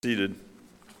Seated.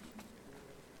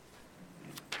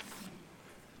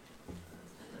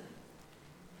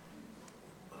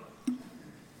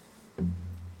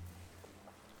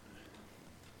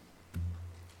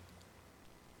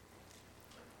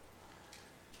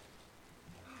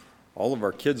 All of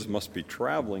our kids must be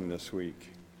traveling this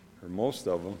week, or most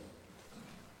of them.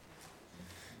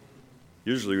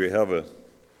 Usually we have a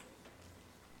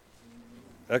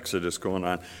Exodus going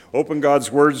on. Open God's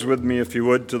words with me, if you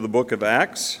would, to the book of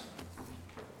Acts.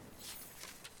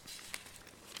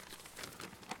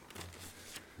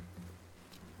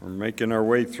 We're making our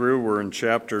way through. We're in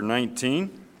chapter 19.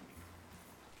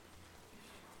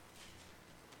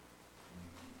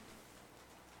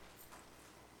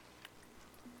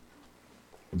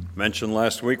 Mentioned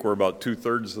last week we're about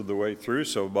 2/3 of the way through,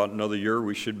 so about another year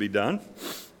we should be done.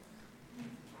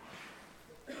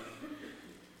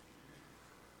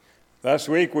 Last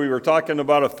week we were talking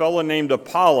about a fellow named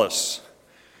Apollos.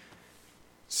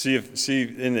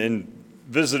 And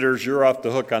visitors, you're off the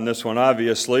hook on this one,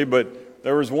 obviously, but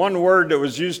there was one word that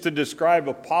was used to describe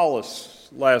Apollos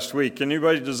last week.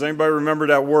 Does anybody remember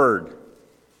that word?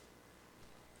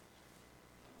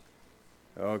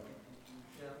 I can't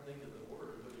think of the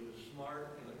word, but he was smart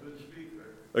and a good speaker.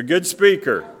 A good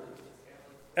speaker.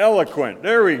 Eloquent.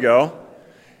 There we go.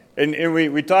 And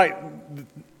we talked.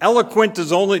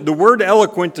 The word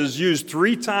eloquent is used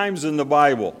 3 times in the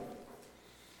Bible.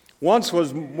 Once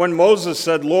was when Moses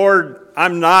said, "Lord,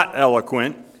 I'm not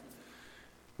eloquent." And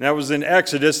that was in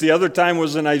Exodus. The other time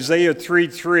was in Isaiah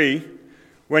 3:3,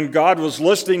 when God was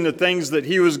listing the things that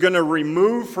he was going to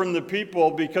remove from the people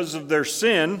because of their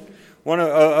sin. One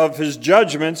of his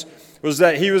judgments was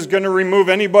that he was going to remove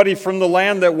anybody from the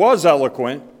land that was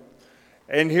eloquent.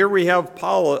 And here we have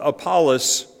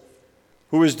Apollos,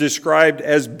 who is described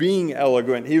as being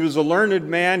eloquent. He was a learned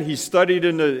man. He studied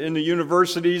in the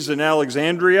universities in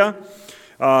Alexandria.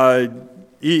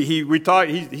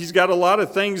 He's got a lot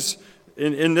of things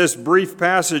in this brief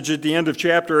passage at the end of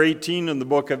chapter 18 in the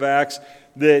book of Acts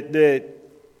that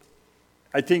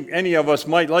I think any of us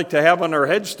might like to have on our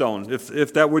headstone,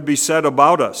 if that would be said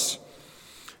about us.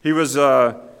 He was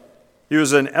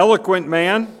an eloquent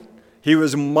man. He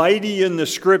was mighty in the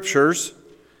Scriptures.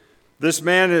 This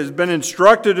man has been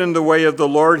instructed in the way of the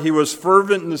Lord. He was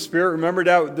fervent in the Spirit. Remember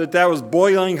that was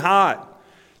boiling hot.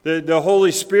 The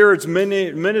Holy Spirit's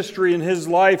ministry in his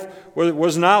life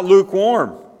was not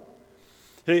lukewarm.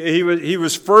 He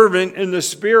was fervent in the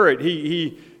Spirit.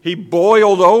 He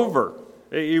boiled over.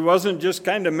 He wasn't just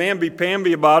kind of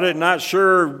mamby-pamby about it, not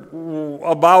sure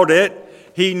about it.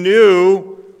 He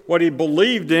knew what he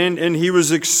believed in, and he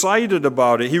was excited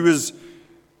about it.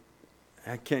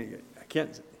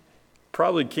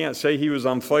 Probably can't say he was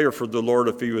on fire for the Lord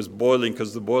if he was boiling,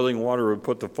 because the boiling water would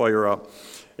put the fire up.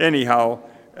 Anyhow,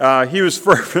 he was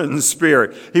fervent in the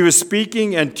Spirit. He was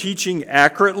speaking and teaching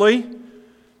accurately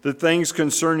the things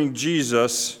concerning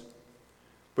Jesus,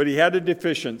 but he had a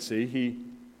deficiency.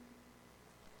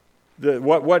 The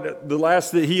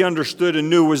last that he understood and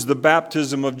knew was the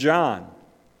baptism of John.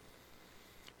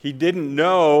 He didn't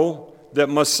know that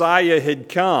Messiah had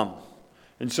come.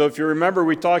 And so if you remember,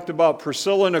 we talked about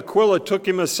Priscilla and Aquila took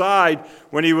him aside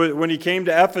when he came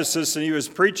to Ephesus and he was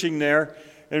preaching there.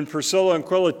 And Priscilla and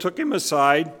Aquila took him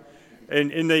aside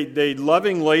and they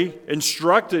lovingly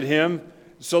instructed him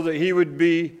so that he would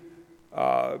be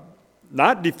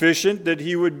not deficient, that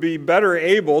he would be better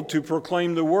able to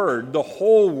proclaim the word, the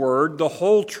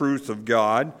whole truth of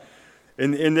God,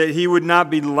 and that he would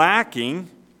not be lacking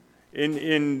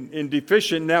in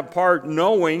deficient in that part,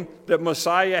 knowing that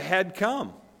Messiah had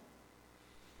come.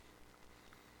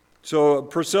 So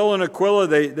Priscilla and Aquila,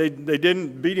 they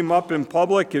didn't beat him up in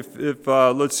public.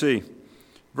 Let's see,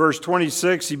 verse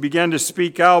 26, he began to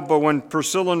speak out, but when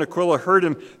Priscilla and Aquila heard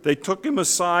him, they took him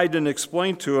aside and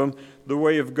explained to him the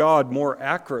way of God more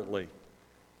accurately.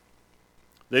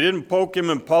 They didn't poke him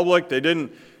in public. They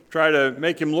didn't try to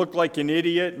make him look like an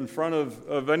idiot in front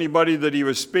of anybody that he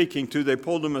was speaking to. They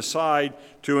pulled him aside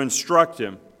to instruct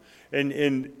him.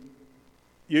 And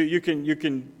you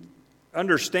can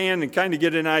understand and kind of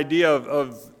get an idea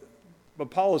of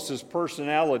Apollos'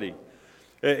 personality.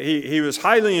 He was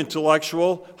highly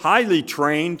intellectual, highly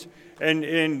trained,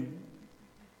 and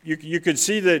you could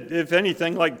see that, if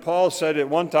anything, like Paul said at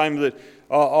one time, that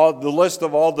the list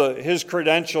of his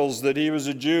credentials, that he was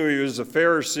a Jew, he was a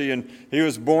Pharisee, and he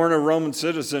was born a Roman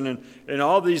citizen, and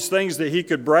all these things that he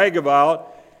could brag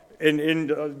about.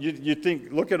 And you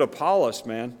think, look at Apollos,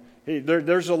 man.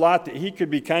 There's a lot that he could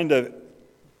be kind of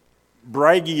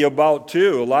braggy about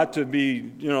too. A lot to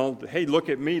be, hey, look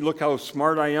at me, look how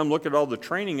smart I am, look at all the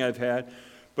training I've had.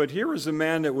 But here was a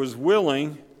man that was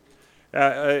willing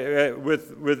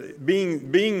with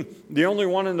being the only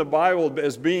one in the Bible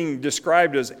as being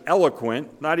described as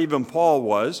eloquent, not even Paul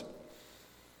was,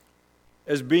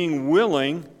 as being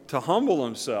willing to humble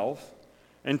himself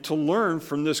and to learn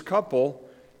from this couple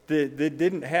that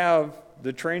didn't have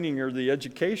the training or the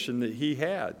education that he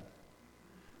had.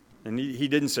 And he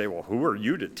didn't say, well, who are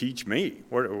you to teach me?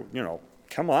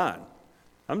 Come on.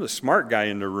 I'm the smart guy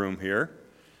in the room here.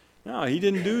 No, he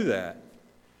didn't do that.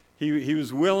 He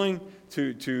was willing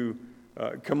to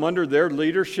come under their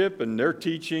leadership and their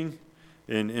teaching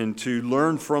and to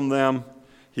learn from them.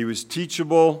 He was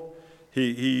teachable.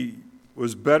 He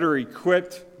was better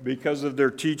equipped because of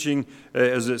their teaching,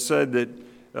 as it said that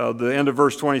the end of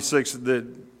verse 26, that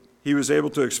he was able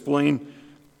to explain,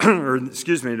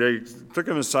 they took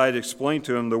him aside, explained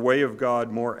to him the way of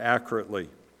God more accurately.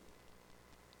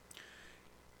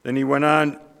 Then he went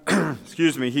on,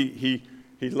 he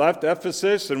left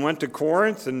Ephesus and went to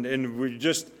Corinth, and we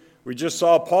just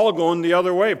saw Paul going the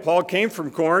other way. Paul came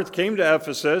from Corinth, came to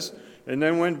Ephesus, and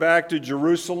then went back to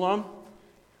Jerusalem.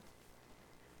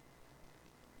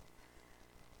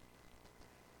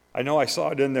 I know I saw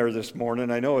it in there this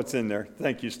morning. I know it's in there.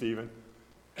 Thank you, Stephen.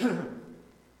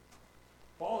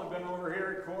 Paul had been over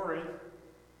here at Corinth.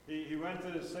 He went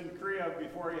to Cenchrea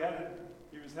before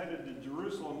he was headed to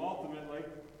Jerusalem ultimately.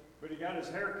 But he got his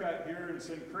hair cut here in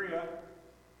Cenchrea,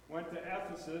 went to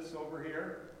Ephesus over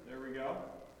here. There we go.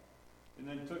 And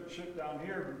then took ship down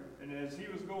here. And as he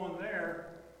was going there,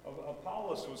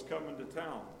 Apollos was coming to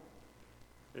town.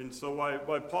 And so while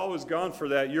Paul was gone for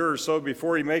that year or so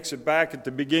before he makes it back at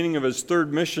the beginning of his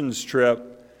third missions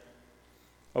trip,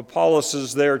 Apollos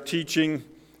is there teaching,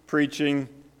 preaching,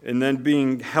 and then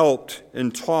being helped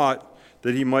and taught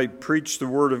that he might preach the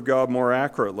word of God more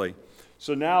accurately.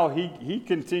 So now he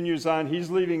continues on. He's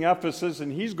leaving Ephesus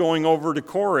and he's going over to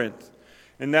Corinth.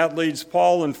 And that leads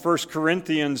Paul in 1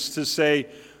 Corinthians to say,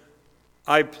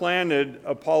 I planted,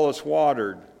 Apollos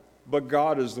watered, but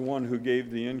God is the one who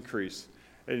gave the increase.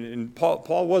 And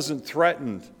Paul wasn't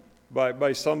threatened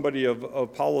by somebody of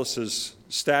Apollos'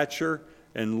 stature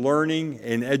and learning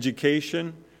and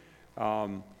education.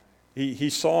 He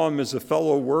saw him as a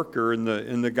fellow worker in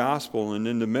the gospel and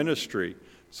in the ministry.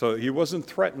 So he wasn't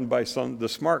threatened by the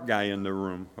smart guy in the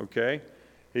room, okay?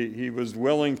 He was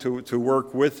willing to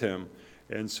work with him.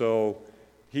 And so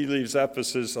he leaves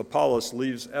Ephesus, Apollos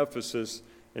leaves Ephesus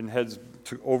and heads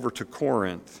over to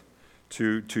Corinth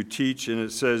to teach. And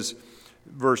it says,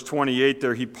 verse 28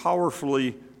 there, he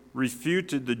powerfully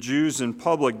refuted the Jews in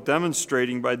public,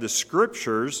 demonstrating by the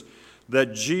scriptures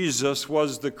that Jesus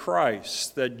was the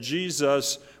Christ, that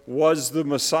Jesus was the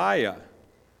Messiah,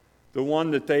 the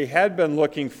one that they had been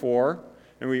looking for.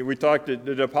 And we talked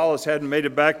that Apollos hadn't made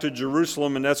it back to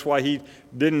Jerusalem, and that's why he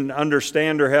didn't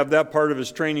understand or have that part of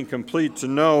his training complete to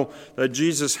know that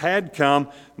Jesus had come,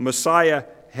 Messiah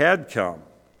had come.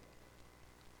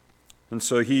 And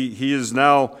so he is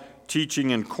now teaching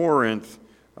in Corinth,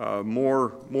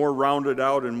 more rounded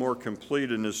out and more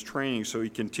complete in his training, so he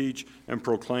can teach and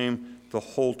proclaim the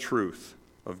whole truth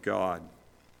of God.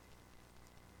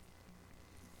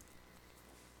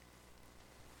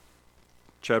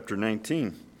 Chapter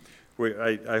 19.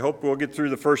 I hope we'll get through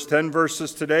the first 10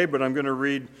 verses today, but I'm going to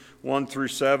read 1 through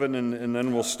 7, and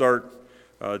then we'll start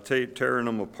tearing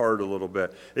them apart a little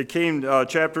bit.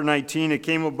 Chapter 19, it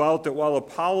came about that while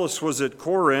Apollos was at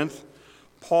Corinth,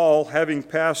 Paul, having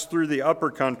passed through the upper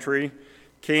country,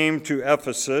 came to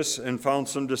Ephesus and found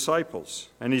some disciples.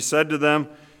 And he said to them,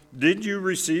 "Did you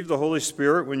receive the Holy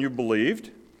Spirit when you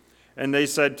believed?" And they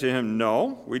said to him,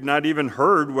 "No, we'd not even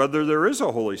heard whether there is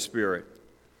a Holy Spirit."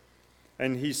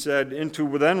 And he said,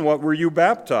 "Into then what were you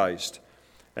baptized?"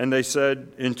 And they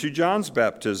said, "Into John's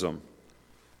baptism."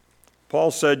 Paul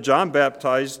said, "John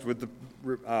baptized with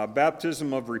the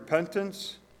baptism of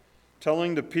repentance,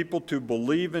 telling the people to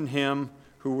believe in him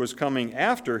who was coming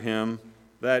after him,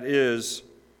 that is,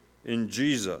 in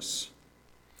Jesus."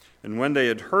 And when they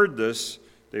had heard this,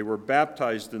 they were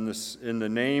baptized in the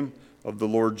name of the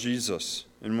Lord Jesus.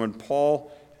 And when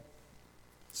Paul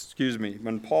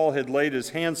had laid his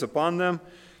hands upon them,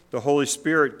 the Holy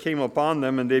Spirit came upon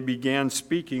them, and they began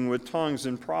speaking with tongues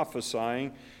and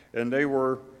prophesying, and they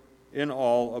were in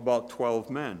all about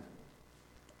 12 men.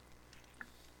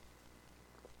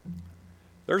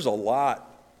 There's a lot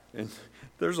in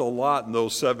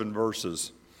those 7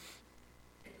 verses.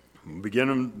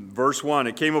 Beginning verse 1,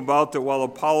 it came about that while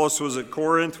Apollos was at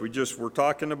Corinth, we just were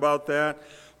talking about that.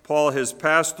 Paul has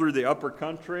passed through the upper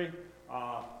country.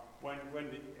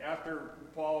 After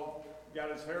Paul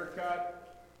got his hair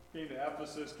cut, came to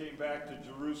Ephesus, came back to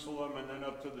Jerusalem, and then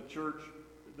up to the church.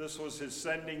 This was his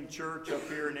sending church up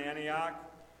here in Antioch.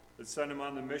 that sent him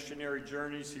on the missionary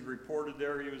journeys. He reported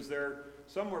there. He was there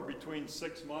somewhere between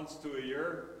 6 months to a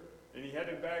year. And he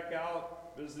headed back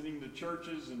out, visiting the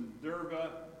churches in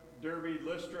Derbe,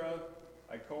 Lystra,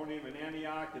 Iconium, and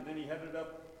Antioch. And then he headed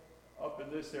up in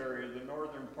this area, the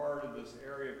northern part of this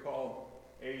area called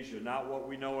Asia. Not what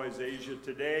we know as Asia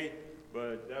today,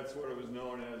 but that's what it was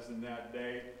known as in that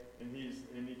day. And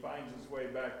he finds his way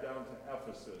back down to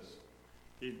Ephesus.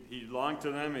 He longed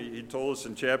to them. He told us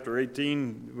in chapter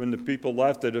 18, when the people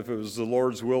left, that if it was the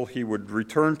Lord's will, he would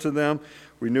return to them.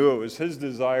 We knew it was his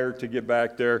desire to get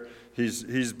back there.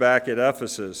 He's back at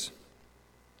Ephesus.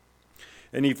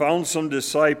 And he found some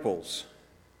disciples.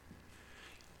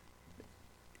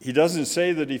 He doesn't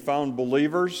say that he found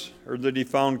believers or that he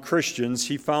found Christians.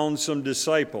 He found some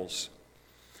disciples.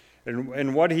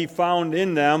 And what he found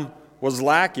in them was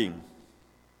lacking.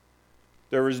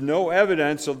 There was no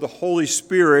evidence of the Holy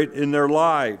Spirit in their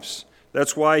lives.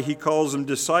 That's why he calls them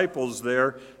disciples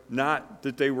there, not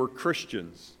that they were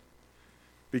Christians.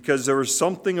 Because there was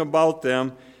something about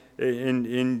them, and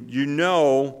you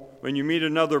know, when you meet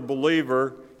another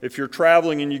believer, if you're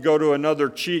traveling and you go to another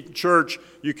church,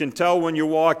 you can tell when you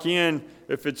walk in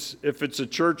if it's a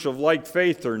church of like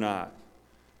faith or not.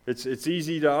 It's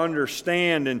easy to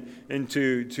understand and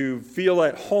to feel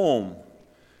at home.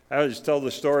 I always tell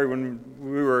the story when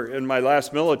we were in my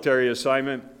last military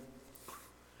assignment,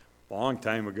 a long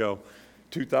time ago,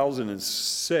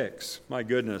 2006, my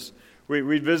goodness.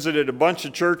 We visited a bunch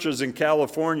of churches in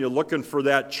California looking for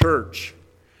that church.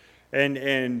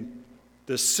 And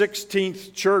the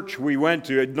 16th church we went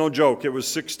to, no joke, it was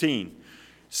 16.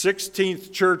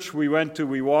 16th church we went to,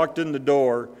 we walked in the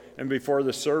door, and before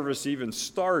the service even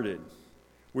started,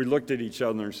 we looked at each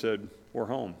other and said, we're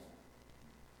home.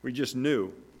 We just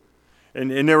knew. And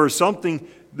there was something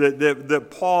that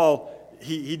Paul,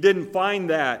 he didn't find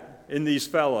that in these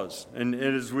fellows. And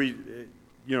as we,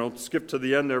 skip to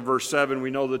the end there, verse 7,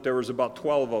 we know that there was about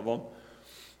 12 of them,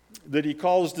 that he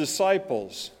calls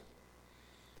disciples.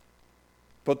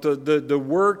 But the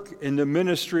work and the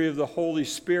ministry of the Holy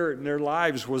Spirit in their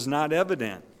lives was not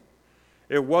evident.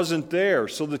 It wasn't there.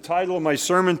 So the title of my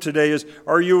sermon today is,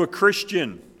 Are You a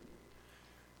Christian?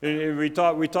 And we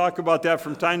talk about that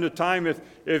from time to time.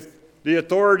 If the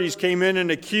authorities came in and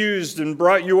accused and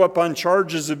brought you up on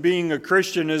charges of being a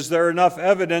Christian, is there enough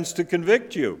evidence to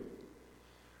convict you?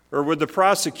 Or would the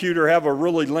prosecutor have a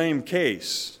really lame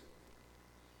case?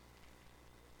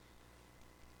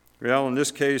 Well, in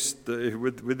this case,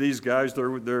 with these guys,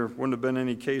 there wouldn't have been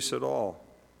any case at all.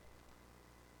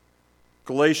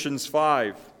 Galatians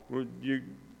 5, you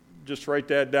just write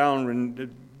that down, and you're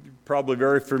probably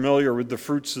very familiar with the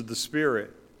fruits of the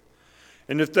Spirit.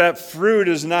 And if that fruit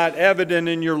is not evident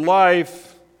in your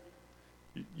life,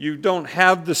 you don't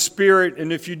have the Spirit,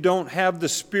 and if you don't have the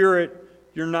Spirit,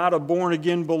 you're not a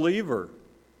born-again believer.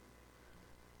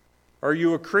 Are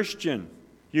you a Christian?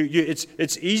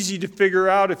 It's easy to figure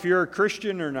out if you're a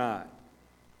Christian or not.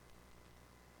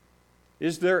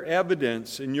 Is there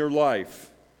evidence in your life?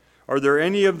 Are there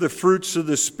any of the fruits of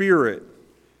the Spirit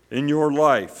in your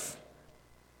life?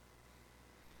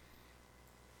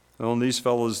 Well, in these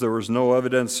fellows, there was no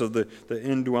evidence of the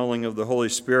indwelling of the Holy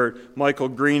Spirit. Michael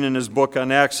Green, in his book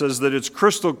on Acts, says that it's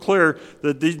crystal clear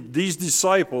that these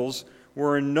disciples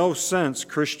were in no sense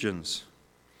Christians.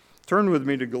 Turn with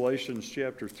me to Galatians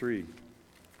chapter 3.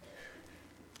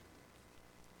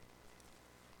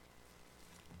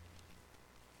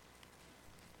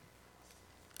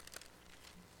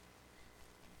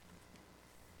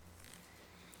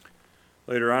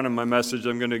 Later on in my message,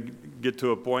 I'm going to get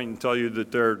to a point and tell you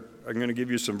that I'm going to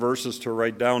give you some verses to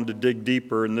write down to dig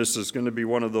deeper, and this is going to be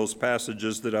one of those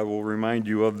passages that I will remind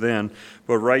you of then.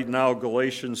 But right now,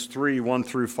 Galatians 3, 1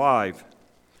 through 5.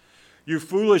 You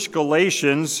foolish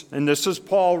Galatians, and this is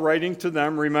Paul writing to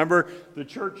them. Remember, the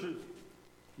churches...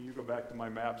 Can you go back to my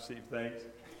map, Steve? Thanks.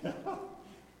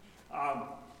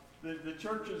 The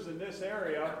churches in this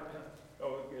area,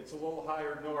 it's a little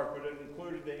higher north, but it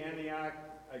included the Antioch,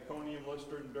 Iconium,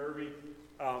 Lystra, and Derbe,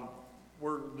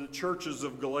 were the churches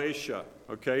of Galatia.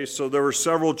 Okay, so there were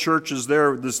several churches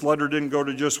there. This letter didn't go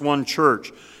to just one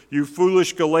church. You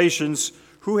foolish Galatians,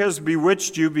 who has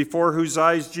bewitched you, before whose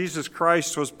eyes Jesus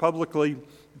Christ was publicly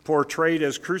portrayed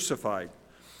as crucified?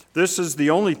 This is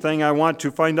the only thing I want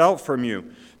to find out from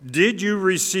you. Did you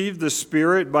receive the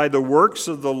Spirit by the works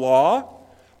of the law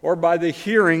or by the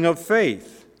hearing of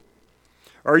faith?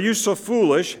 Are you so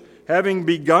foolish? Having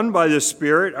begun by the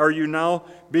Spirit, are you now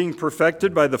being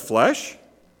perfected by the flesh?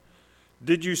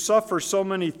 Did you suffer so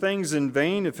many things in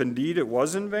vain, if indeed it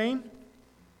was in vain?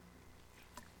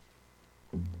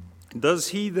 Does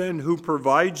he then who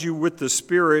provides you with the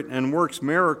Spirit and works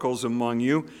miracles among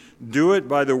you, do it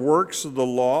by the works of the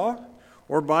law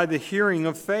or by the hearing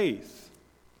of faith?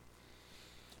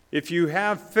 If you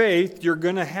have faith, you're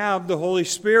going to have the Holy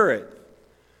Spirit.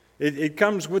 It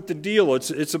comes with the deal.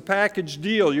 It's a package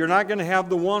deal. You're not going to have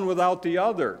the one without the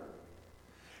other.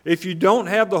 If you don't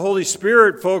have the Holy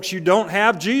Spirit, folks, you don't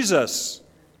have Jesus.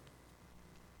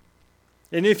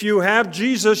 And if you have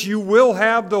Jesus, you will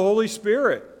have the Holy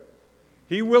Spirit.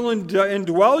 He will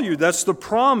indwell you. That's the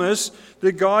promise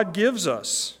that God gives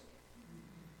us.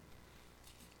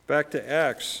 Back to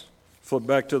Acts. Flip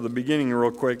back to the beginning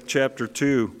real quick, chapter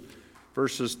 2,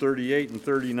 verses 38 and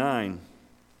 39.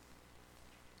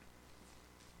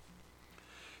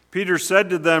 Peter said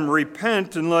to them,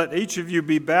 "Repent and let each of you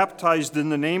be baptized in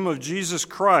the name of Jesus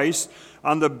Christ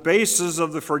on the basis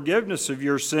of the forgiveness of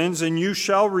your sins, and you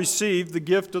shall receive the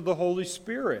gift of the Holy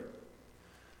Spirit."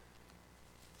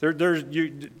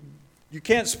 You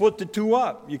can't split the two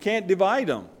up. You can't divide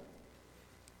them.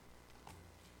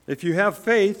 If you have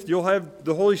faith, you'll have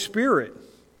the Holy Spirit.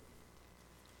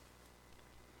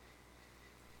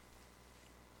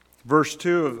 Verse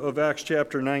 2 of Acts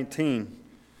chapter 19.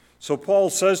 So Paul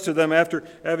says to them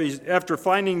after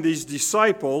finding these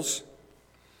disciples,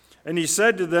 and he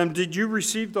said to them, "Did you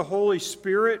receive the Holy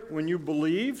Spirit when you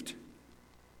believed?"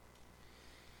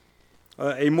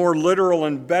 A more literal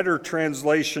and better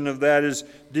translation of that is,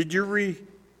 "Did you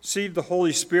receive the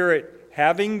Holy Spirit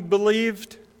having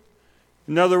believed?"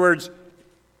 In other words,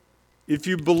 if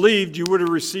you believed, you would have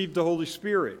received the Holy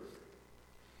Spirit.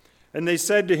 And they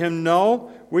said to him,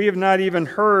 "No, we have not even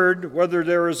heard whether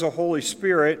there is a Holy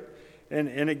Spirit."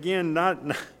 And again,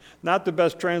 not the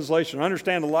best translation. I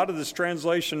understand a lot of this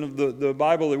translation of the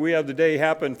Bible that we have today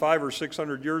happened 500 or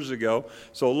 600 years ago.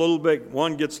 So a little bit,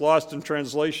 one gets lost in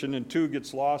translation and two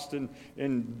gets lost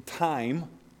in time.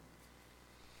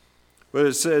 But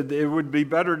it said it would be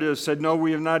better to have said, "No,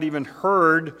 we have not even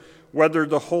heard whether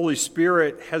the Holy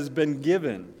Spirit has been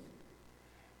given."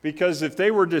 Because if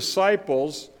they were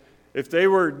disciples, if they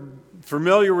were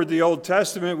familiar with the Old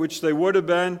Testament, which they would have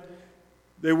been,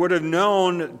 they would have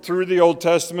known through the Old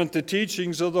Testament the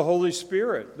teachings of the Holy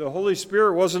Spirit. The Holy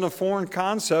Spirit wasn't a foreign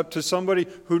concept to somebody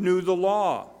who knew the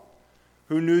law,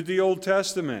 who knew the Old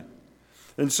Testament.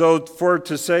 And so for it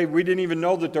to say we didn't even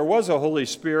know that there was a Holy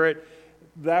Spirit,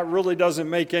 that really doesn't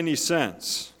make any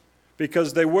sense.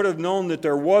 Because they would have known that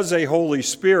there was a Holy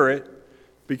Spirit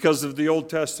because of the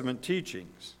Old Testament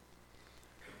teachings.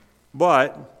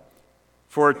 But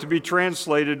for it to be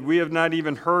translated, "We have not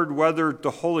even heard whether the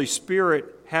Holy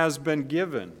Spirit has been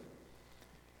given."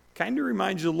 Kind of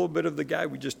reminds you a little bit of the guy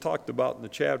we just talked about in the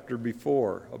chapter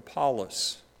before,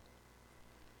 Apollos.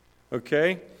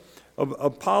 Okay?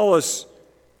 Apollos,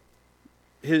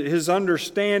 his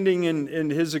understanding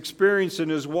and his experience in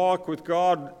his walk with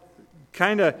God,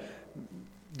 kind of,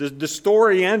 the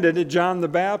story ended at John the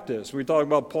Baptist. We talk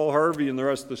about Paul Harvey and the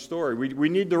rest of the story. We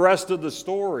need the rest of the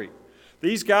story.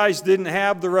 These guys didn't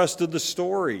have the rest of the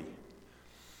story.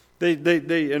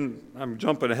 They and I'm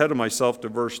jumping ahead of myself to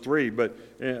verse 3, but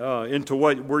into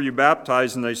what were you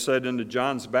baptized? And they said into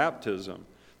John's baptism.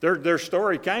 Their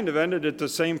story kind of ended at the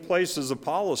same place as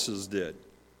Apollos' did.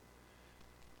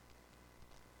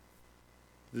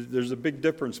 There's a big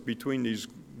difference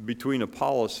between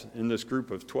Apollos and this group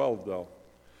of 12, though,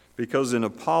 because in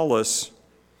Apollos,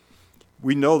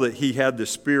 we know that he had the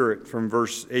Spirit from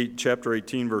verse 8, chapter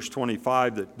 18, verse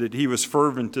 25, that he was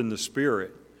fervent in the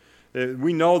Spirit.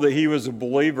 We know that he was a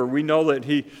believer. We know that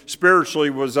he spiritually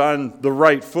was on the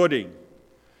right footing.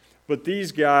 But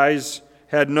these guys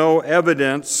had no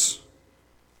evidence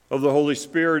of the Holy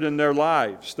Spirit in their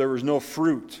lives. There was no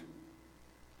fruit.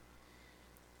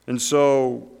 And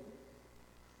so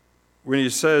when he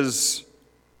says,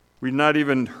 we've not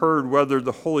even heard whether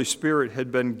the Holy Spirit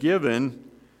had been given,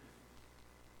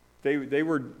 they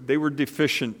were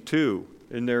deficient too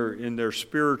in their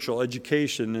spiritual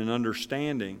education and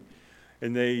understanding,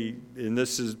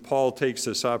 and Paul takes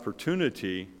this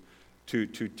opportunity to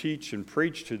teach and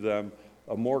preach to them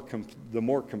the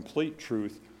more complete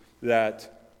truth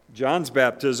that John's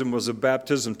baptism was a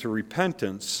baptism to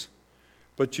repentance,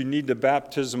 but you need the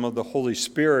baptism of the Holy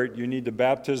Spirit, you need the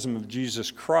baptism of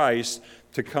Jesus Christ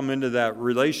to come into that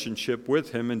relationship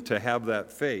with him and to have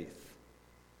that faith.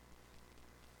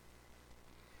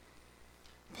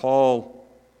 Paul,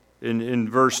 in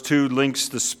verse 2, links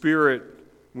the Spirit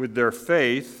with their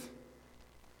faith.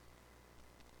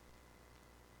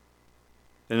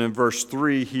 And in verse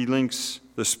 3, he links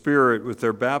the Spirit with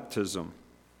their baptism.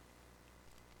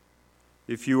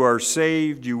 If you are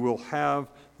saved, you will have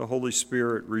The Holy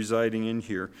Spirit residing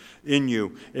in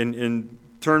you. And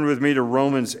turn with me to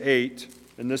Romans 8.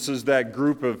 And this is that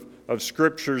group of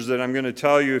scriptures that I'm going to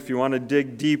tell you. If you want to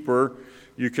dig deeper,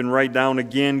 you can write down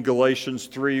again Galatians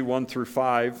 3, 1 through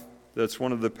 5. That's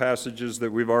one of the passages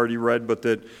that we've already read, but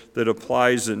that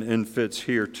applies and fits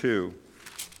here too.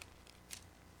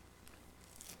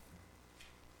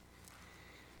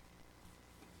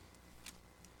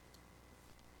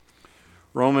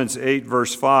 Romans 8,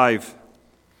 verse 5.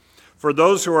 For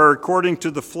those who are according to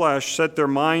the flesh set their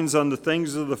minds on the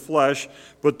things of the flesh,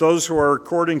 but those who are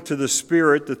according to the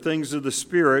Spirit, the things of the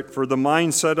Spirit. For the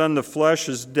mind set on the flesh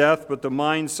is death, but the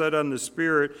mind set on the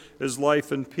Spirit is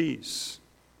life and peace.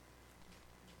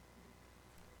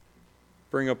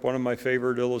 Bring up one of my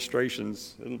favorite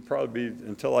illustrations. It'll probably be,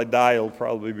 until I die, it'll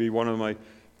probably be one of my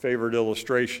favorite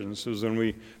illustrations. It was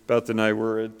when Beth and I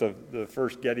were at the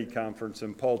first Getty conference,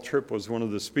 and Paul Tripp was one of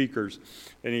the speakers,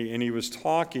 and he was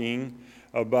talking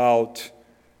about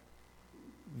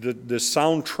the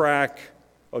soundtrack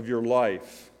of your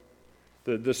life.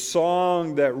 The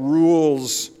song that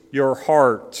rules your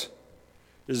heart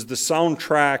is the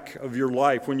soundtrack of your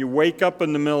life. When you wake up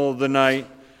in the middle of the night,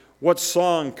 what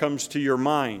song comes to your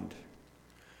mind?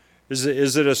 Is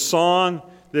it a song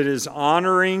that is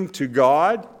honoring to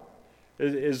God?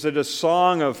 Is it a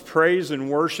song of praise and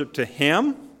worship to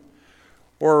Him?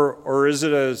 Or is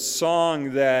it a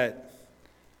song that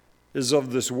is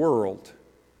of this world,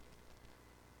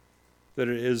 that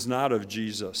it is not of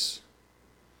Jesus?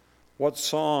 What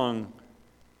song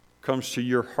comes to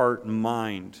your heart and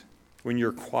mind when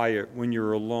you're quiet, when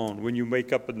you're alone, when you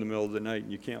wake up in the middle of the night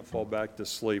and you can't fall back to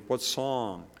sleep? What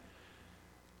song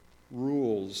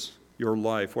rules your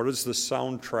life? What is the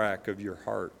soundtrack of your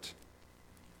heart?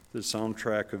 The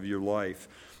soundtrack of your life.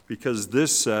 Because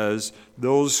this says,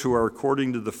 those who are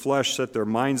according to the flesh set their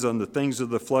minds on the things of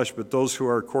the flesh, but those who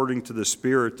are according to the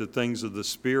Spirit, the things of the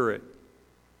Spirit.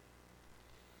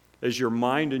 Is your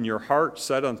mind and your heart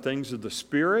set on things of the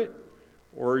Spirit,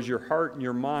 or is your heart and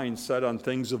your mind set on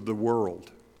things of the world?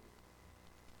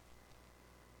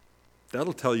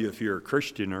 That'll tell you if you're a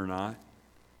Christian or not.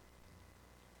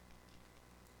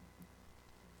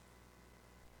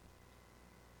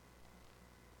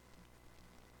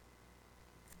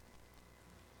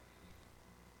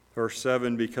 Verse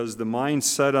 7, because the mind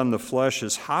set on the flesh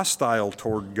is hostile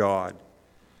toward God,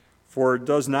 for it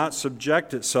does not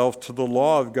subject itself to the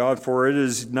law of God, for it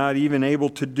is not even able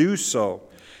to do so.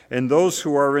 And those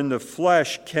who are in the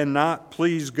flesh cannot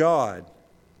please God.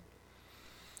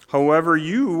 However,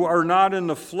 you are not in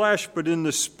the flesh, but in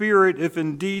the Spirit, if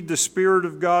indeed the Spirit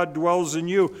of God dwells in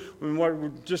you.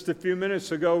 And just a few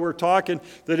minutes ago, we're talking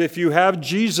that if you have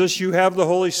Jesus, you have the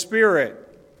Holy Spirit.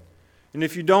 And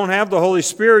if you don't have the Holy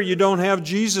Spirit, you don't have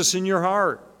Jesus in your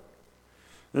heart.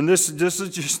 And this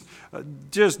is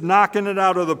just knocking it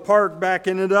out of the park,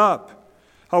 backing it up.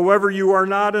 However, you are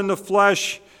not in the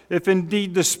flesh, if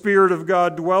indeed the Spirit of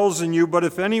God dwells in you. But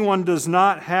if anyone does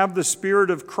not have the Spirit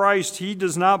of Christ, he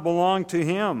does not belong to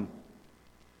him.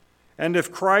 And if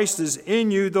Christ is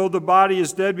in you, though the body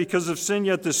is dead because of sin,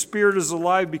 yet the Spirit is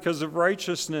alive because of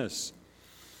righteousness.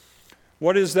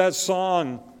 What is that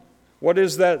song? What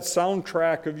is that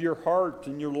soundtrack of your heart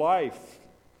and your life?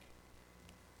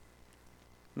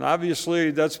 And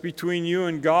obviously, that's between you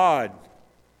and God.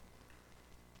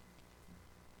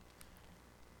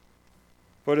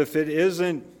 But if it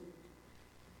isn't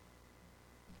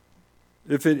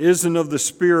of the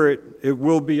Spirit, it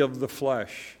will be of the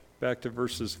flesh. Back to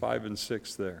verses 5 and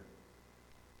 6 there.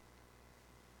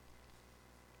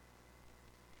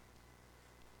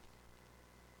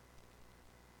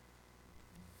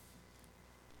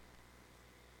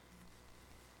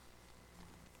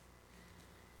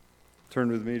 Turn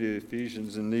with me to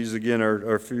Ephesians, and these again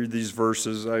are a few of these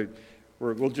verses.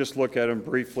 We'll just look at them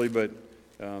briefly, but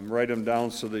write them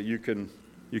down so that you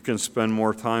can spend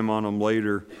more time on them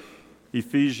later.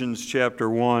 Ephesians chapter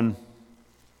 1,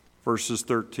 verses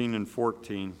 13 and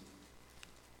 14.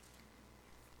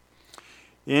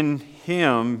 In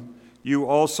Him you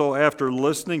also, after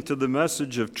listening to the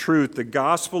message of truth, the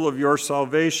gospel of your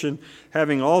salvation,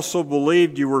 having also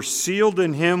believed, you were sealed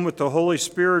in Him with the Holy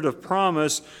Spirit of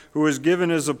promise, who is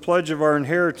given as a pledge of our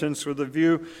inheritance with a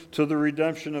view to the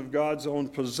redemption of God's own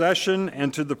possession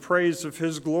and to the praise of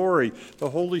His glory. The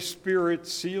Holy Spirit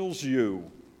seals you.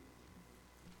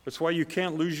 That's why you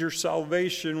can't lose your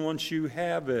salvation once you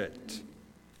have it.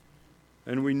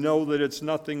 And we know that it's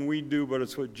nothing we do, but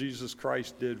it's what Jesus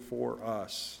Christ did for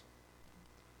us.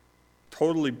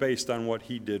 Totally based on what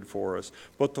He did for us.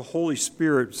 But the Holy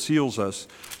Spirit seals us.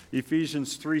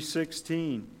 Ephesians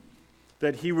 3:16.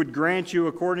 that he would grant you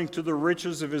according to the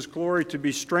riches of his glory to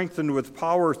be strengthened with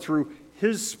power through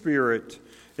his Spirit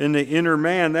in the inner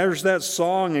man. There's that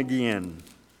song again.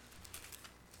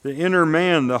 The inner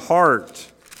man, the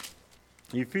heart.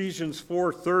 Ephesians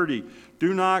 4:30,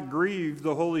 do not grieve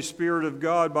the Holy Spirit of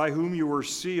God by whom you were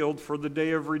sealed for the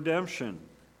day of redemption.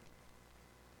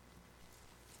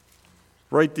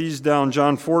 Write these down,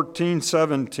 John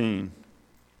 14:17.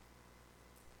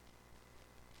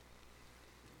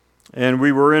 And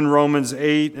we were in Romans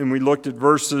 8, and we looked at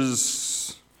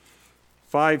verses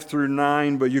 5 through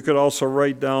 9, but you could also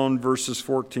write down verses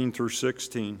 14 through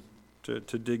 16 to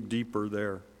dig deeper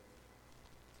there.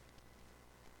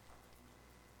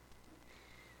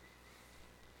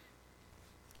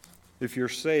 If you're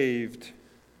saved,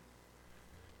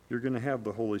 you're going to have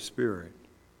the Holy Spirit.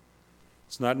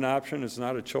 It's not an option, it's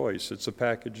not a choice, it's a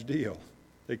package deal.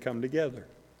 They come together.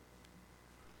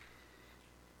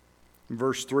 In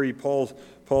verse 3, Paul,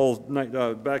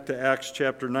 back to Acts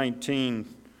chapter 19,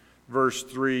 verse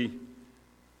 3,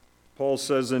 Paul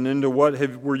says, and into what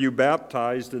were you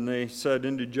baptized? And they said,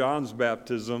 into John's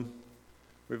baptism.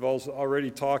 We've also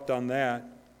already talked on that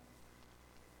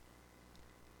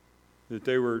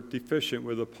they were deficient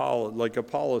with Apollos, like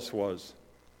Apollos was.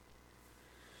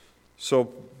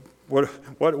 So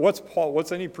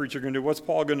what's any preacher going to do? What's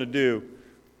Paul going to do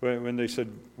when they said,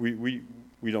 we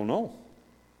don't know?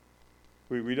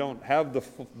 We don't have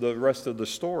the rest of the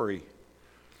story.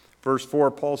 Verse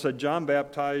 4, Paul said, John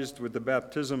baptized with the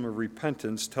baptism of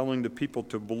repentance, telling the people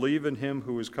to believe in him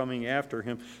who is coming after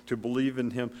him, to believe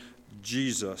in him,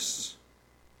 Jesus.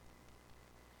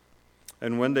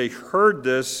 And when they heard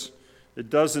this, it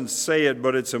doesn't say it,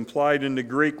 but it's implied in the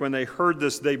Greek. When they heard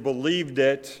this, they believed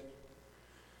it,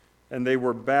 and they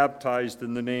were baptized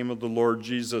in the name of the Lord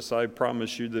Jesus. I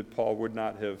promise you that Paul would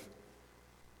not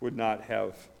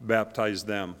have baptized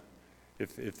them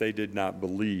if they did not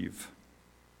believe.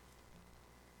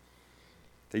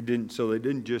 They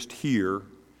didn't just hear,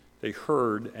 they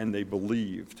heard and they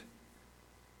believed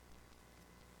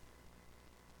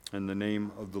in the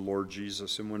name of the Lord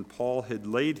Jesus. And when Paul had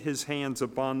laid his hands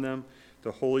upon them,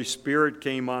 the Holy Spirit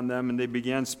came on them, and they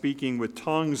began speaking with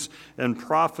tongues and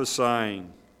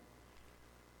prophesying.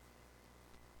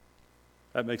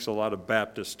 That makes a lot of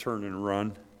Baptists turn and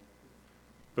run.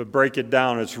 But break it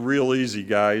down, it's real easy,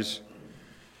 guys.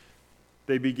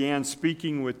 They began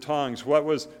speaking with tongues. What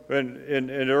was, and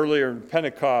earlier in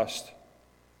Pentecost,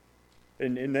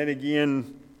 and then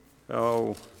again,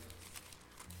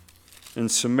 in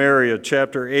Samaria,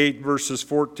 chapter 8, verses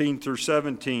 14 through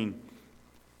 17.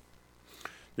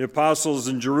 The apostles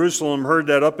in Jerusalem heard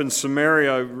that up in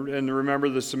Samaria, and remember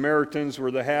the Samaritans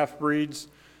were the half-breeds.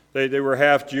 They were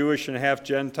half Jewish and half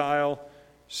Gentile,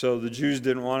 so the Jews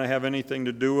didn't want to have anything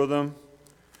to do with them.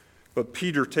 But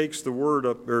Peter takes the word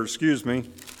up,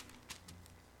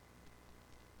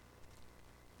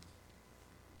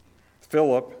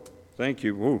 Philip, thank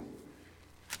you, woo,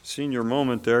 senior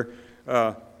moment there.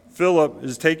 Philip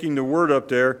is taking the word up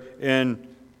there, and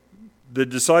the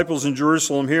disciples in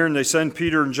Jerusalem hear, and they send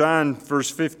Peter and John,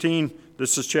 verse 15.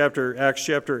 This is Acts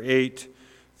chapter 8,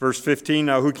 verse 15.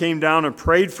 Now, who came down and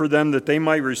prayed for them that they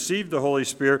might receive the Holy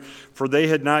Spirit, for he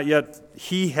had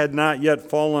not yet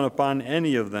fallen upon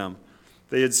any of them.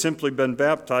 They had simply been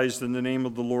baptized in the name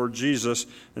of the Lord Jesus,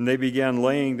 and they began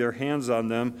laying their hands on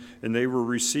them, and they were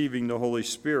receiving the Holy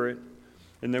Spirit.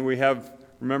 And then we have,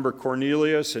 remember,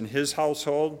 Cornelius and his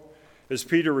household. As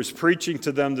Peter was preaching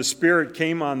to them, the Spirit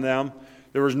came on them.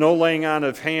 There was no laying on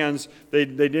of hands. They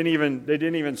didn't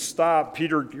even stop.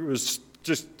 Peter was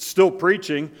just still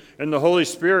preaching, and the Holy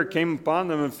Spirit came upon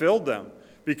them and filled them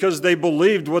because they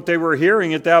believed what they were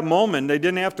hearing at that moment. They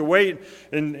didn't have to wait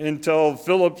until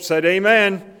Philip said,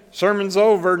 amen, sermon's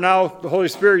over, now the Holy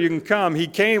Spirit, you can come. He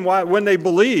came when they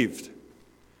believed,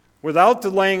 without the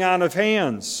laying on of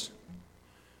hands.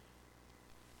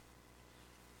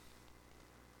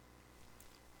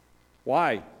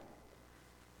 Why?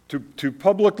 To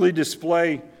publicly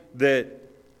display that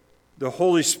the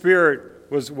Holy Spirit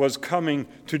was coming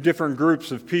to different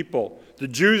groups of people. The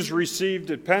Jews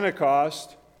received at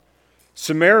Pentecost,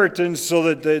 Samaritans, so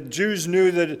that the Jews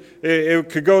knew that it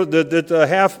could go, that the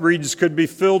half-breeds could be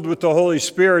filled with the Holy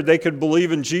Spirit. They could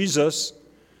believe in Jesus.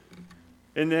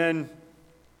 And then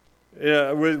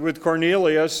with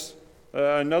Cornelius,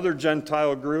 another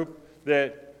Gentile group,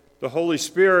 that the Holy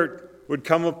Spirit would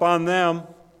come upon them.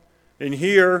 And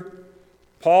here,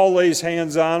 Paul lays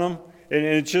hands on them, and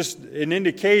it's just an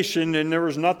indication, and there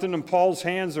was nothing in Paul's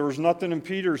hands, there was nothing in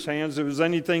Peter's hands, it was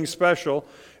anything special.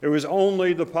 It was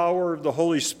only the power of the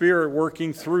Holy Spirit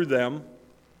working through them.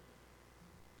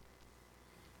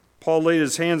 Paul laid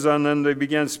his hands on them. They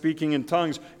began speaking in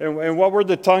tongues. And what were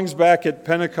the tongues back at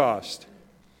Pentecost?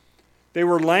 They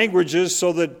were languages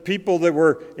so that people that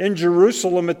were in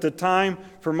Jerusalem at the time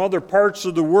from other parts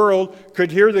of the world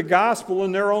could hear the gospel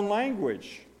in their own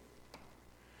language.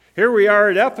 Here we are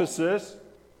at Ephesus.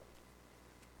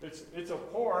 It's a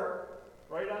port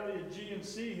right on the Aegean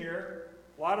Sea here.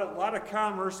 A lot of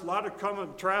commerce, a lot of common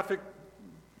traffic,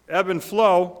 ebb and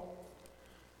flow.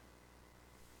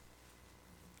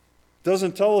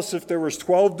 Doesn't tell us if there was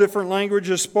 12 different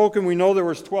languages spoken. We know there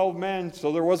was 12 men,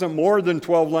 so there wasn't more than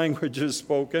 12 languages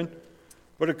spoken.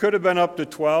 But it could have been up to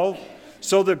 12,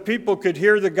 so that people could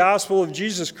hear the gospel of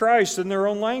Jesus Christ in their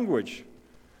own language.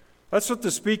 That's what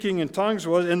the speaking in tongues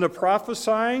was. And the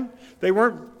prophesying, they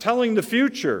weren't telling the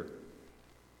future.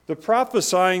 The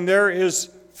prophesying there is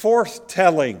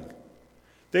forthtelling.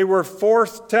 They were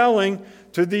forthtelling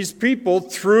to these people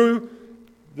through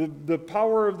the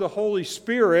power of the Holy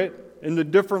Spirit in the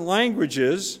different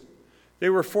languages. They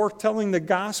were forthtelling the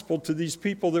gospel to these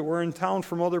people that were in town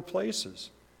from other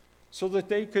places so that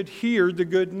they could hear the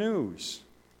good news.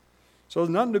 So there's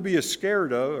nothing to be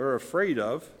scared of or afraid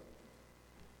of.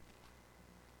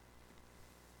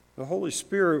 The Holy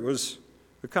Spirit was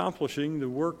accomplishing the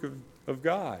work of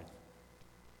God,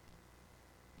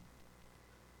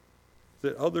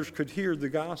 that others could hear the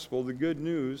gospel, the good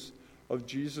news of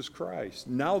Jesus Christ.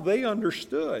 Now they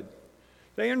understood.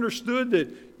 They understood that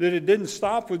it didn't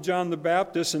stop with John the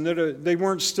Baptist and that they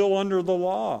weren't still under the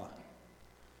law.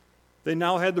 They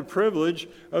now had the privilege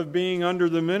of being under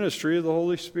the ministry of the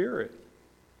Holy Spirit.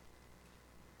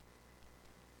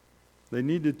 They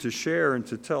needed to share and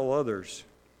to tell others.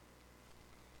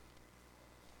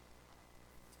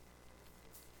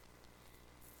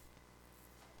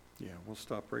 Yeah, we'll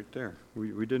stop right there.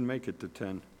 We didn't make it to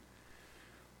 10.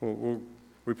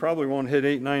 We probably won't hit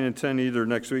 8, 9, and 10 either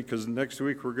next week, because next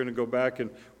week we're going to go back and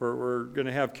we're going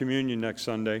to have communion next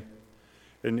Sunday.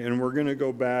 And we're going to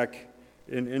go back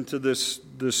into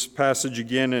this passage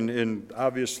again, and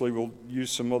obviously we'll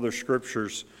use some other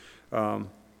scriptures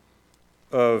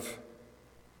of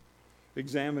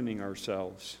examining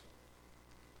ourselves.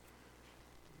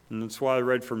 And that's why I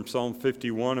read from Psalm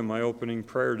 51 in my opening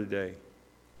prayer today.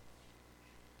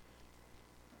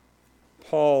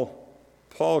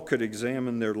 Paul could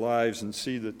examine their lives and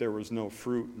see that there was no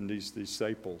fruit in these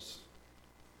disciples.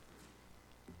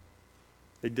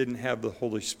 They didn't have the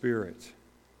Holy Spirit.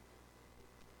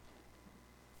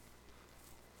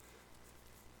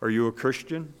 Are you a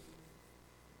Christian?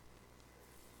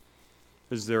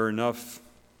 Is there enough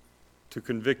to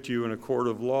convict you in a court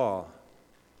of law?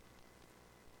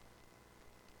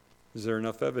 Is there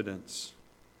enough evidence?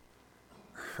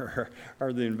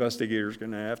 Are the investigators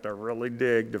going to have to really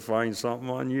dig to find something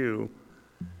on you?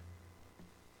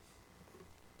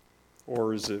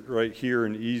 Or is it right here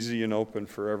and easy and open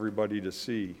for everybody to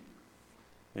see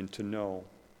and to know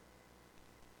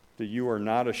that you are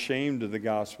not ashamed of the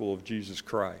gospel of Jesus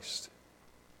Christ?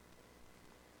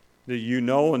 That you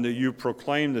know and that you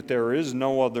proclaim that there is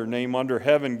no other name under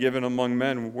heaven given among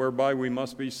men whereby we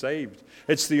must be saved.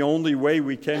 It's the only way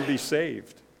we can be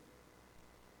saved.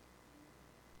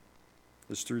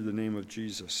 It's through the name of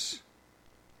Jesus.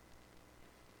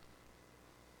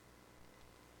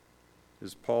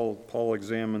 As Paul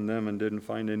examined them and didn't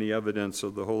find any evidence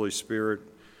of the Holy Spirit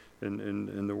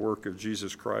in the work of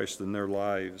Jesus Christ in their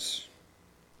lives.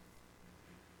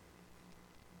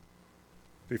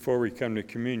 Before we come to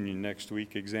communion next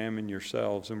week, examine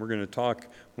yourselves. And we're going to talk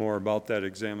more about that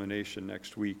examination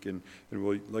next week. And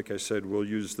we'll, like I said, we'll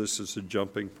use this as a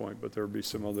jumping point, but there will be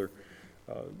some other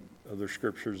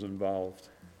scriptures involved.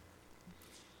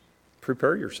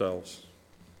 Prepare yourselves.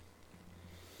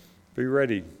 Be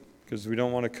ready, because we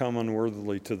don't want to come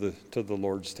unworthily to the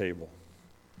Lord's table.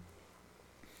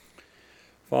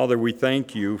 Father, we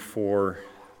thank you for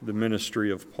the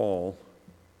ministry of Paul.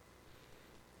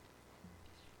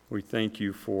 We thank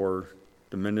you for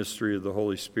the ministry of the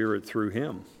Holy Spirit through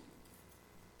him.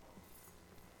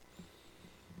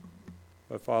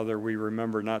 But Father, we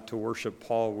remember not to worship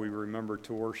Paul, we remember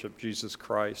to worship Jesus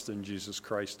Christ and Jesus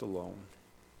Christ alone.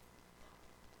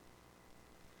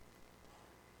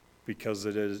 Because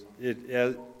it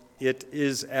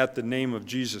is at the name of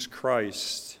Jesus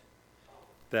Christ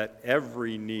that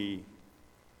every knee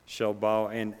shall bow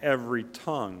and every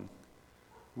tongue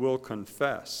will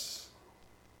confess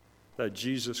that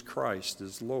Jesus Christ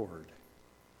is Lord.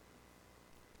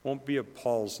 It won't be at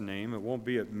Paul's name, it won't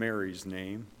be at Mary's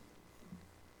name.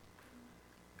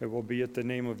 It will be at the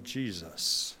name of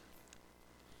Jesus.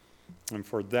 And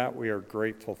for that we are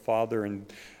grateful, Father. And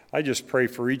I just pray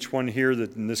for each one here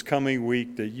that in this coming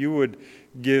week that you would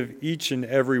give each and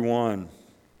every one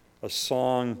a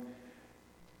song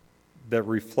that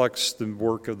reflects the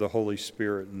work of the Holy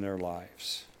Spirit in their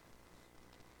lives.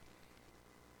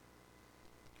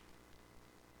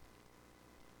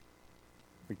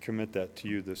 We commit that to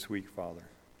you this week, Father.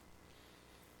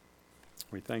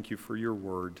 We thank you for your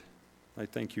word. I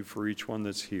thank you for each one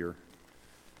that's here.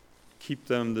 Keep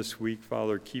them this week,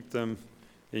 Father. Keep them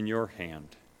in your hand.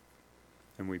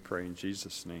 And we pray in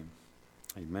Jesus' name.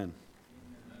 Amen.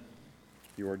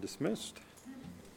 You are dismissed.